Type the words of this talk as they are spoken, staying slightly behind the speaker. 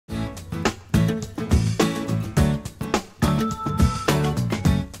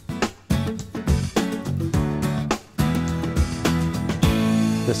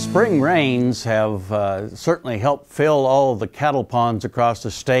The spring rains have certainly helped fill all the cattle ponds across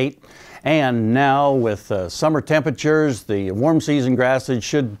the state, and now with summer temperatures, the warm season grasses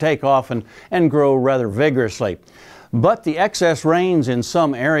should take off and grow rather vigorously. But the excess rains in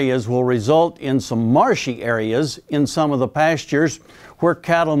some areas will result in some marshy areas in some of the pastures where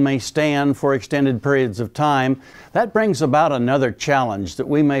cattle may stand for extended periods of time. That brings about another challenge that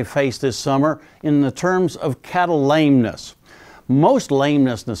we may face this summer in the terms of cattle lameness. Most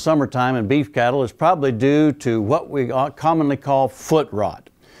lameness in the summertime in beef cattle is probably due to what we commonly call foot rot.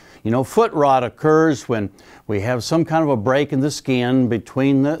 You know, foot rot occurs when we have some kind of a break in the skin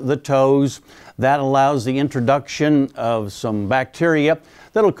between the toes. That allows the introduction of some bacteria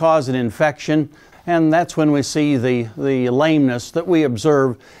that'll cause an infection, and that's when we see the lameness that we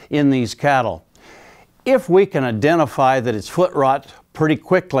observe in these cattle. If we can identify that it's foot rot pretty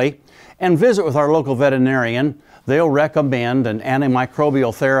quickly and visit with our local veterinarian, they'll recommend an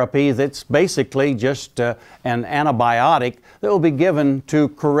antimicrobial therapy that's basically just an antibiotic that will be given to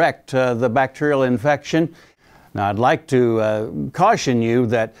correct the bacterial infection. Now, I'd like to caution you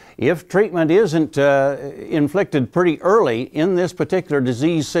that if treatment isn't inflicted pretty early in this particular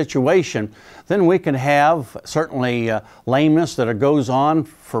disease situation, then we can have certainly lameness that goes on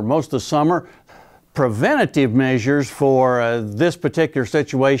for most of the summer. Preventative measures for this particular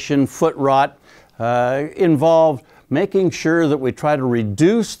situation, foot rot, involve making sure that we try to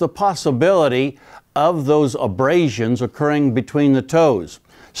reduce the possibility of those abrasions occurring between the toes.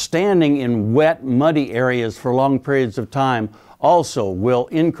 Standing in wet, muddy areas for long periods of time also will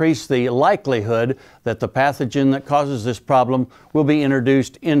increase the likelihood that the pathogen that causes this problem will be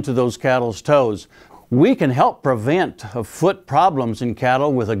introduced into those cattle's toes. We can help prevent foot problems in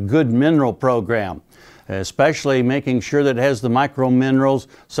cattle with a good mineral program, especially making sure that it has the microminerals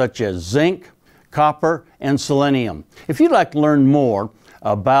such as zinc, copper, and selenium. If you'd like to learn more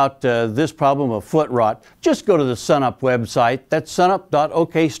about this problem of foot rot, just go to the Sunup website. That's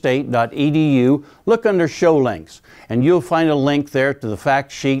sunup.okstate.edu. Look under show links, and you'll find a link there to the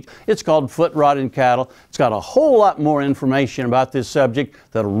fact sheet. It's called Foot Rot in Cattle. It's got a whole lot more information about this subject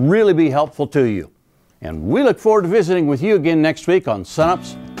that'll really be helpful to you. And we look forward to visiting with you again next week on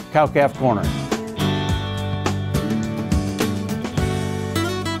Sunup's Cow-Calf Corner.